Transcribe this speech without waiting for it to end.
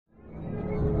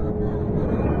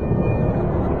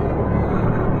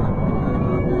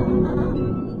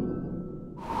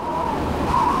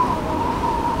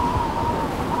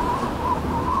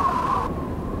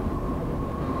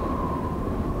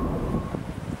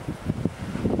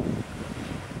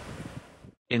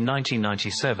In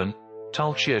 1997,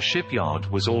 Tulchia Shipyard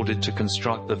was ordered to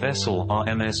construct the vessel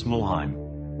RMS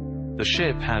Mülheim. The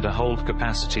ship had a hold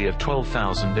capacity of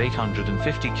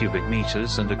 12,850 cubic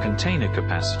meters and a container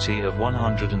capacity of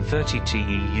 130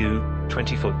 TEU,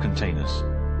 20-foot containers.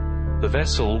 The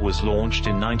vessel was launched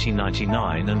in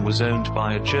 1999 and was owned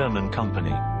by a German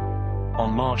company.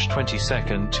 On March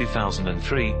 22,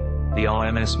 2003, the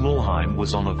RMS Mülheim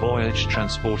was on a voyage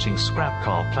transporting scrap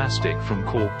car plastic from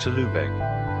Cork to Lübeck.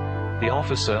 The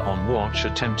officer on watch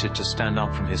attempted to stand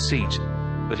up from his seat,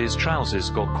 but his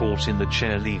trousers got caught in the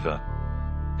chair lever.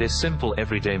 This simple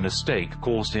everyday mistake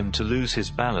caused him to lose his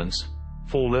balance,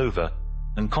 fall over,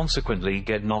 and consequently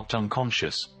get knocked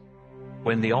unconscious.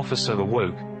 When the officer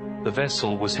awoke, the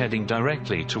vessel was heading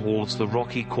directly towards the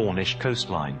rocky Cornish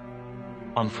coastline.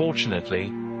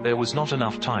 Unfortunately, there was not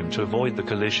enough time to avoid the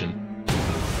collision,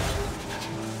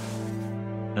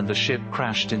 and the ship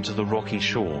crashed into the rocky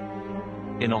shore.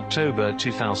 In October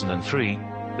 2003,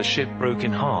 the ship broke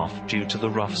in half due to the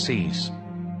rough seas.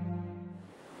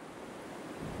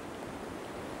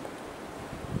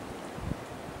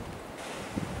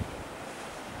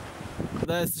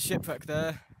 There's the shipwreck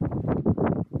there.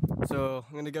 So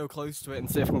I'm going to go close to it and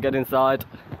see if I can get inside.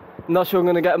 I'm not sure I'm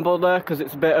going to get on board there because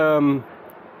it's a bit,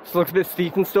 it looks a bit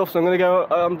steep and stuff, so I'm going to go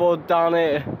on board down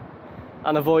here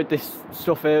and avoid this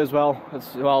stuff here as well,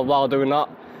 while doing that.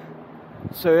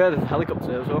 So yeah, there's a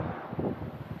helicopter as well.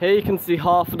 Here you can see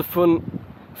half of the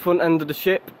front end of the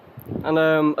ship, and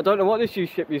I don't know what this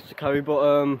ship used to carry,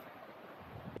 but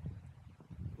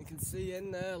you can see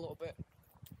in there a little bit.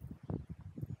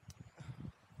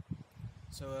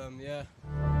 So yeah.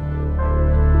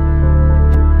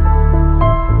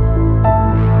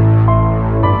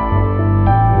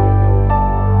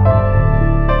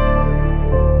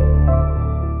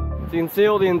 So you can see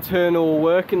all the internal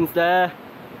workings there.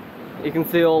 You can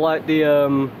see all like the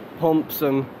pumps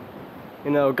and, you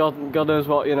know, God knows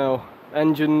what, you know,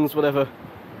 engines, whatever.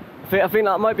 I think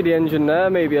that might be the engine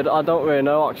there, maybe. I don't really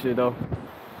know actually though.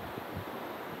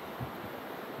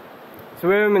 So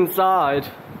here I'm inside,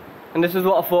 and this is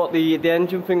what I thought the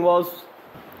engine thing was.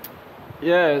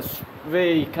 Yeah, it's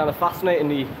really kind of fascinating,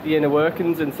 the inner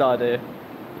workings inside here.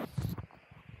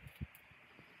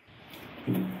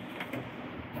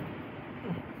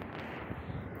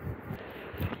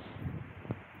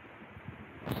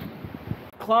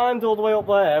 Climbed all the way up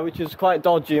there, which is quite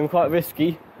dodgy and quite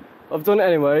risky. I've done it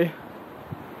anyway.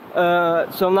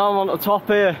 So now I'm on the top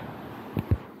here,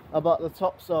 about the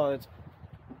top side.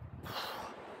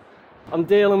 I'm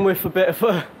dealing with a bit of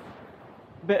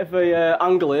a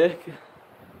angle here.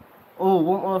 Oh,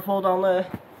 won't want to fall down there.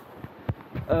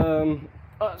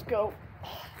 Let's go.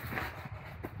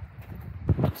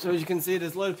 So as you can see,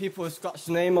 there's a load of people who scratched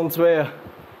the name onto here.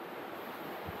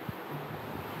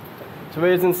 So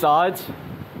here's inside.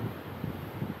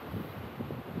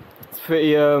 It's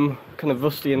pretty kind of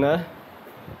rusty in there.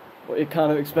 What you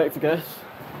kind of expect, I guess.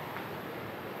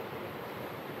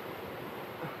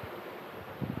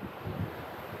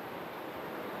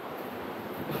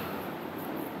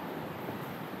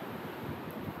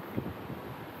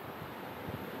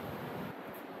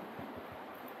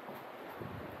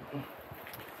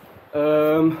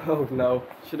 Oh no.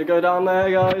 Should I go down there,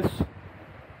 guys?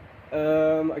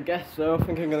 I guess so. I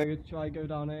think I'm gonna try go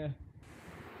down here.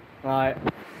 Right.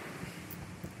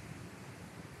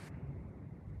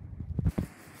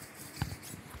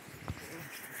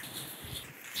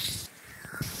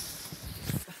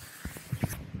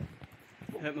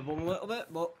 Hit my bum a little bit,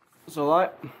 but it's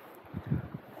alright.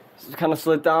 Just kind of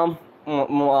slid down.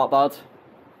 Not that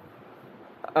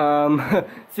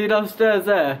bad. See those stairs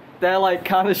there? They're like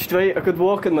kind of straight. I could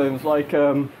walk in them. Like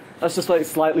that's just like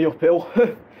slightly uphill.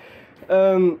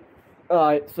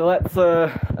 Alright, so let's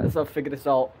figure this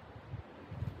out.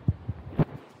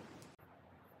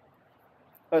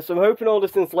 So I'm hoping all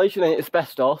this insulation ain't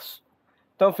asbestos.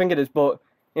 Don't think it is, but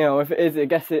you know, if it is, I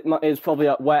guess it is probably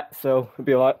wet, so it'll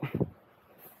be alright.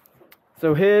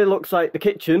 So here looks like the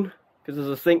kitchen, because there's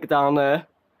a sink down there.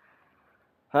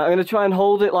 I'm going to try and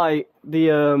hold it like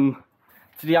to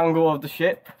the angle of the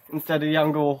ship instead of the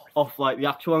angle off like the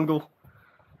actual angle.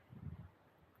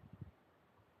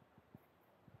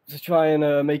 Just try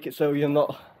and make it so you're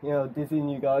not, you know, dizzying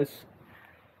you guys.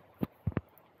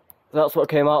 That's what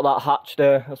came out of that hatch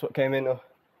there. That's what came in.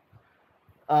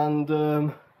 And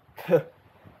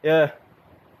yeah.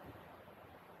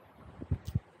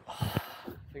 I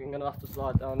think I'm going to have to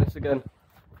slide down this again.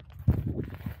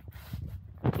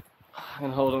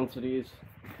 And hold on to these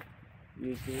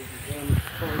again.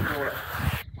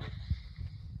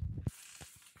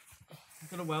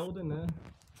 Got a weld in there.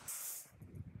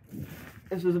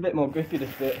 This was a bit more grippy, this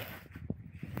bit.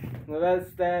 Now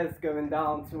there's stairs going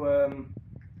down to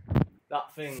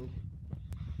that thing.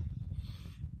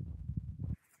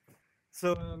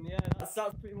 So yeah, that's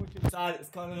pretty much inside. It's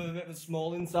kind of a bit of a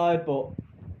small inside, but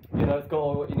you know, it's got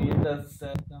all what you need. There's the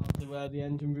stairs down to where the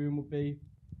engine room would be.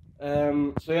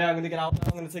 So yeah, I'm gonna get out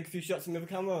now. I'm gonna take a few shots with my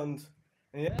camera and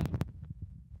yeah.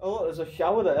 Oh look, there's a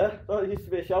shower there. I thought it used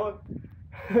to be a shower.